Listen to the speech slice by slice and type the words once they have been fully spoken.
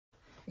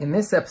In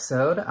this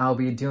episode, I'll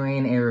be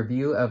doing a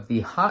review of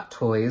the Hot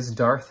Toys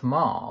Darth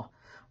Maul,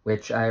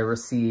 which I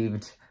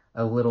received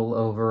a little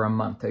over a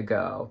month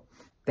ago.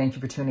 Thank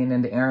you for tuning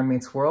into Aaron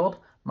Meets World.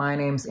 My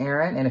name's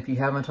Aaron, and if you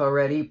haven't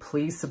already,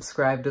 please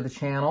subscribe to the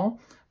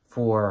channel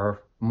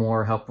for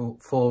more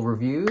helpful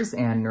reviews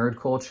and nerd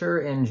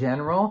culture in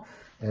general,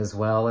 as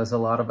well as a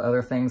lot of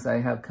other things I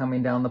have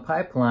coming down the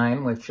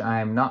pipeline, which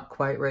I'm not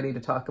quite ready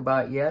to talk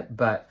about yet,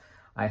 but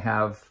I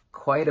have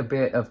quite a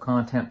bit of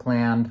content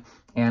planned,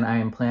 and I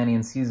am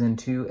planning season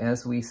 2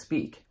 as we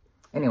speak.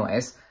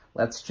 Anyways,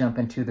 let's jump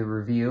into the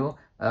review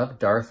of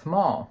Darth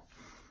Maul.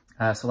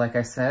 So like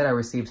I said, I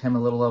received him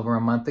a little over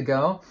a month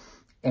ago,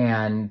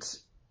 and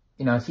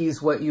you know,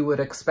 he's what you would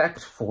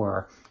expect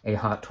for a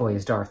Hot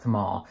Toys Darth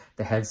Maul.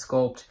 The head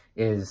sculpt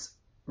is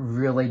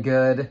really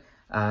good.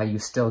 You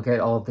still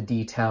get all of the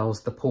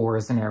details, the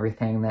pores and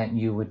everything that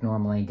you would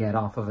normally get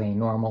off of a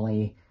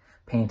normally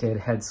painted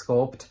head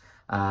sculpt,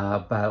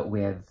 but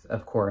with,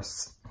 of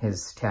course,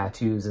 his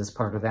tattoos as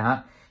part of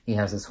that. He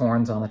has his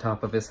horns on the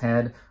top of his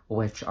head,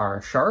 which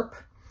are sharp,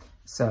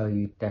 so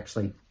you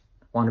actually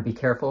want to be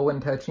careful when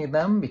touching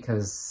them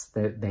because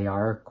they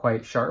are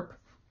quite sharp.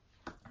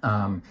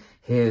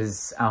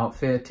 His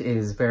outfit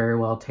is very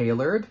well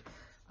tailored.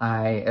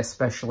 I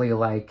especially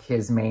like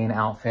his main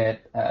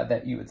outfit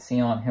that you would see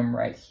on him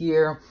right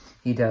here.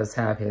 He does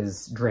have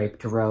his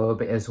draped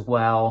robe as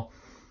well,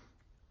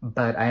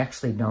 but I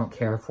actually don't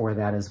care for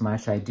that as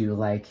much. I do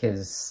like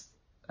his,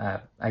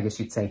 I guess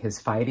you'd say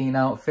his fighting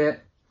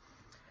outfit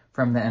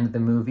from the end of the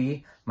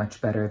movie,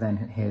 much better than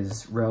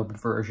his robed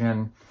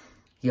version.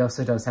 He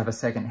also does have a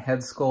second head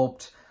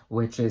sculpt,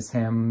 which is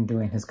him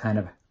doing his kind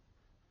of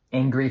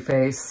angry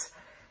face,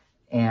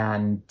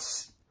 and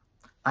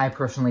I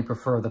personally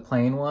prefer the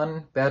plain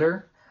one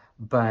better,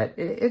 but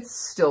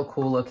it's still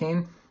cool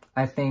looking.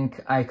 I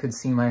think I could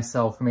see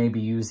myself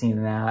maybe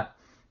using that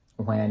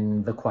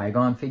when the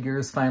Qui-Gon figure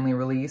is finally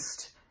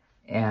released,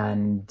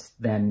 and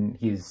then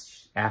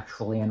he's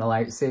actually in a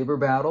lightsaber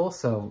battle,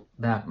 so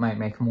that might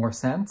make more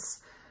sense.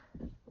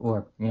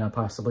 Or, you know,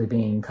 possibly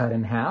being cut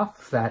in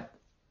half. That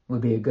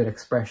would be a good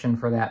expression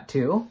for that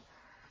too.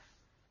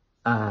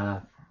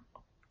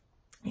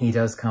 He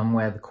does come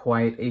with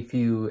quite a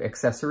few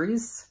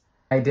accessories.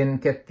 I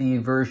didn't get the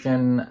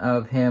version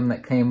of him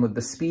that came with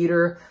the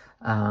speeder,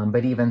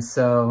 but even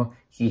so,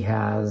 he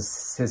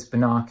has his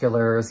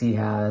binoculars, he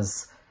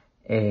has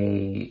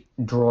a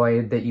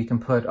droid that you can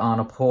put on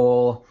a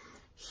pole,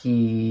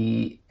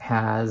 he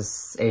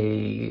has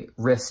a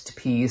wrist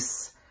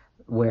piece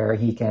where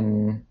he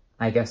can,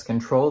 I guess,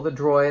 control the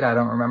droid. I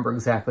don't remember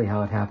exactly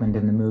how it happened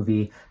in the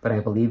movie, but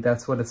I believe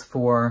that's what it's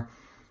for.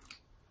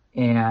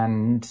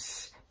 And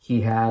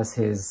he has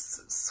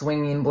his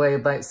swinging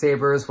blade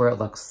lightsabers where it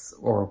looks,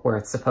 or where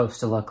it's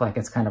supposed to look like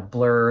it's kind of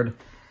blurred.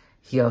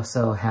 He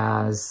also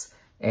has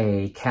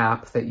a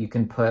cap that you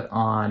can put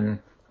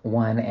on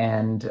one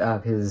end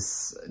of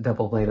his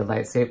double-bladed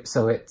lightsaber,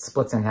 so it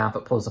splits in half,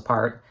 it pulls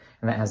apart,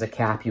 and that has a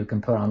cap you can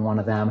put on one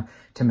of them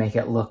to make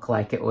it look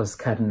like it was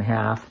cut in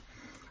half.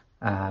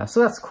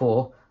 So that's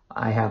cool.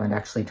 I haven't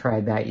actually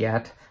tried that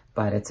yet,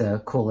 but it's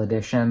a cool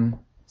addition,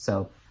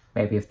 so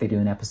maybe if they do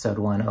an episode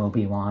 1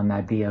 Obi-Wan,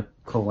 that'd be a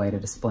cool way to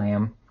display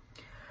him.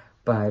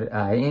 But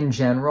in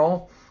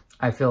general,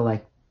 I feel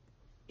like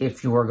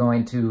if you're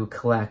going to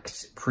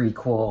collect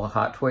prequel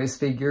Hot Toys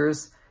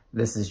figures,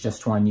 this is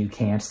just one you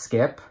can't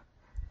skip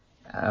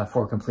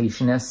for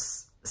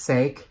completionist's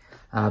sake.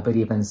 But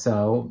even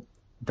so,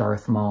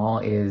 Darth Maul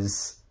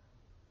is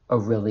a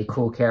really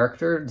cool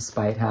character,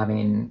 despite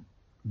having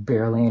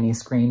barely any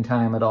screen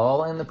time at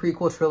all in the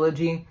prequel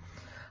trilogy.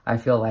 I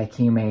feel like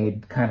he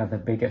made kind of the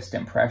biggest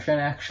impression,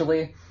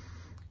 actually.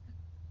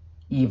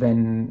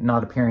 Even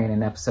not appearing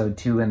in episode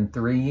 2 and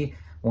 3,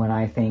 when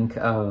I think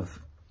of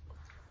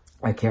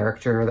a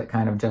character that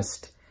kind of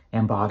just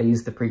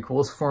embodies the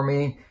prequels for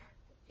me,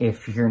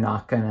 if you're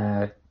not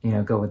gonna, you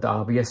know, go with the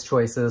obvious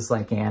choices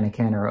like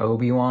Anakin or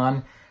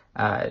Obi-Wan,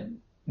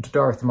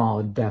 Darth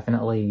Maul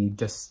definitely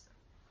just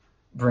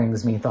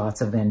brings me thoughts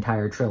of the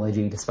entire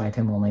trilogy, despite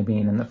him only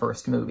being in the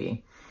first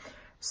movie.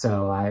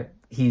 So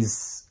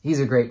he's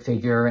a great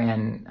figure,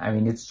 and I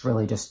mean, it's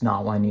really just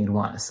not one you'd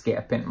want to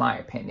skip, in my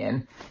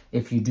opinion,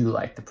 if you do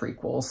like the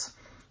prequels.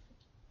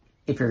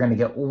 If you're going to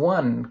get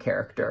one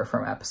character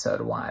from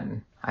episode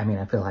 1, I mean,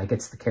 I feel like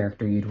it's the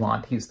character you'd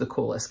want. He's the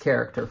coolest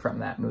character from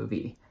that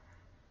movie.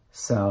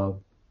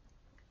 So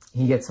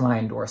he gets my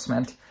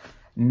endorsement.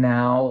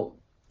 Now,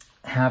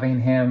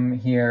 having him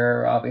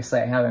here, obviously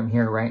I have him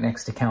here right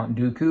next to Count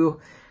Dooku.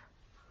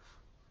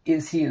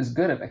 Is he as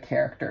good of a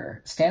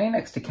character? Standing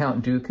next to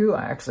Count Dooku,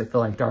 I actually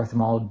feel like Darth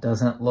Maul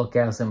doesn't look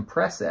as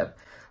impressive.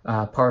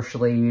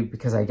 Partially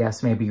because I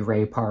guess maybe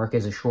Ray Park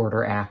is a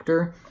shorter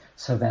actor,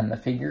 so then the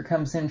figure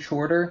comes in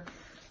shorter,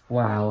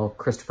 while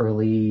Christopher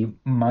Lee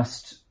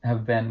must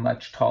have been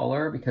much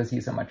taller because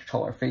he's a much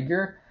taller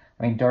figure.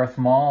 I mean, Darth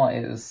Maul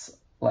is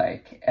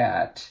like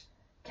at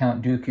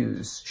Count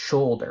Dooku's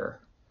shoulder,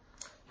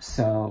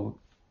 so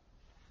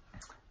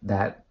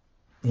that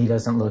he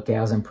doesn't look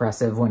as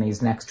impressive when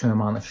he's next to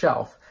him on the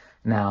shelf.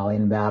 Now,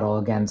 in battle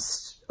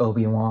against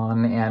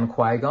Obi-Wan and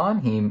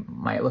Qui-Gon, he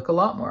might look a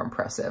lot more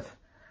impressive.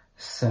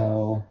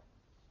 So,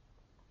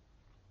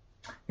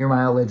 your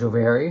mileage will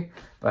vary,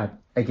 but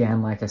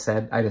again, like I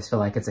said, I just feel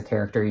like it's a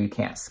character you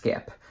can't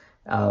skip.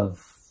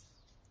 Of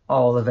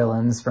all the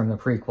villains from the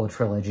prequel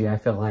trilogy, I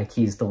feel like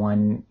he's the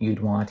one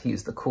you'd want.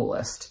 He's the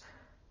coolest.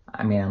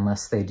 I mean,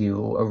 unless they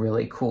do a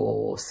really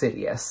cool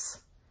Sidious,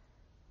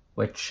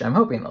 which I'm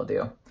hoping they'll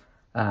do.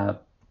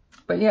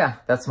 But yeah,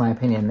 that's my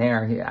opinion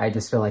there. I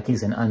just feel like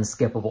he's an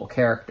unskippable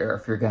character.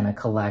 If you're going to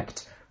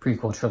collect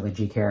prequel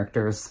trilogy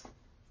characters,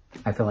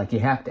 I feel like you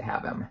have to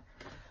have him.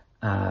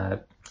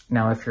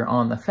 Now, if you're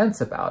on the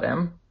fence about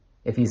him,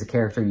 if he's a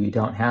character you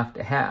don't have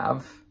to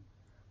have,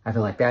 I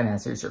feel like that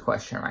answers your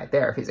question right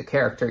there. If he's a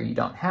character you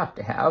don't have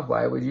to have,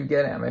 why would you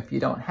get him if you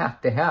don't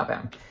have to have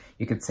him?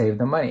 You could save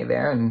the money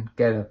there and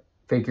get a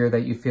figure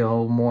that you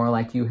feel more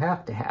like you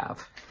have to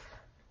have.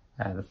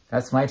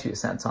 That's my 2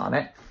 cents on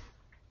it.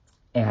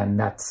 And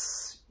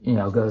that's, you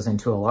know, goes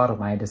into a lot of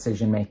my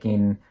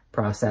decision-making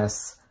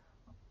process,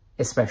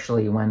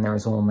 especially when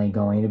there's only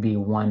going to be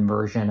one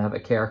version of a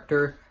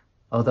character.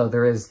 Although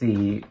there is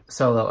the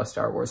Solo A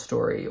Star Wars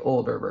Story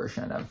older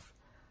version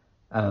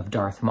of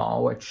Darth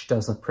Maul, which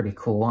does look pretty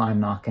cool. I'm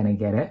not going to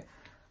get it.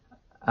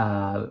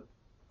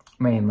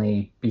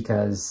 Mainly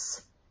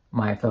because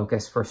my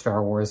focus for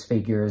Star Wars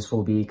figures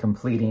will be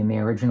completing the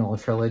original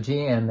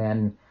trilogy and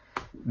then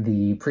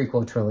the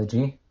prequel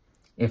trilogy,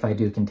 if I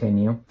do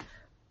continue.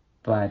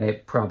 But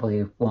it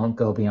probably won't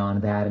go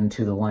beyond that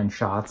into the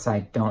one-shots. I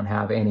don't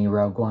have any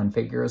Rogue One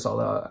figures,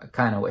 although I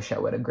kind of wish I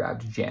would have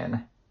grabbed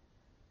Jyn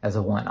as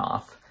a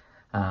one-off.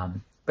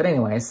 But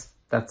anyways,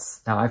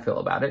 that's how I feel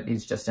about it.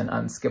 He's just an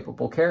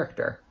unskippable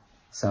character.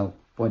 So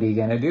what are you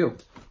going to do?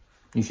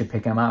 You should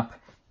pick him up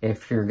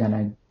if you're going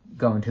to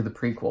go into the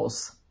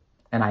prequels.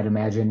 And I'd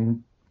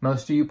imagine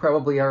most of you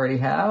probably already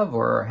have,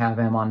 or have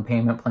him on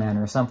payment plan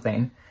or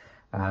something,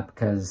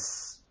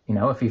 because, you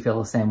know, if you feel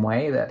the same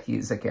way that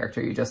he's a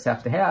character you just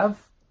have to have,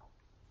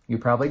 you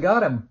probably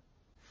got him.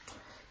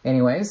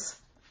 Anyways,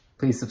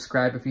 please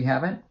subscribe if you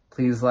haven't.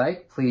 Please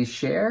like, please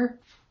share.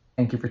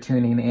 Thank you for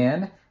tuning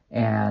in,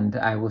 and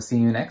I will see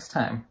you next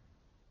time.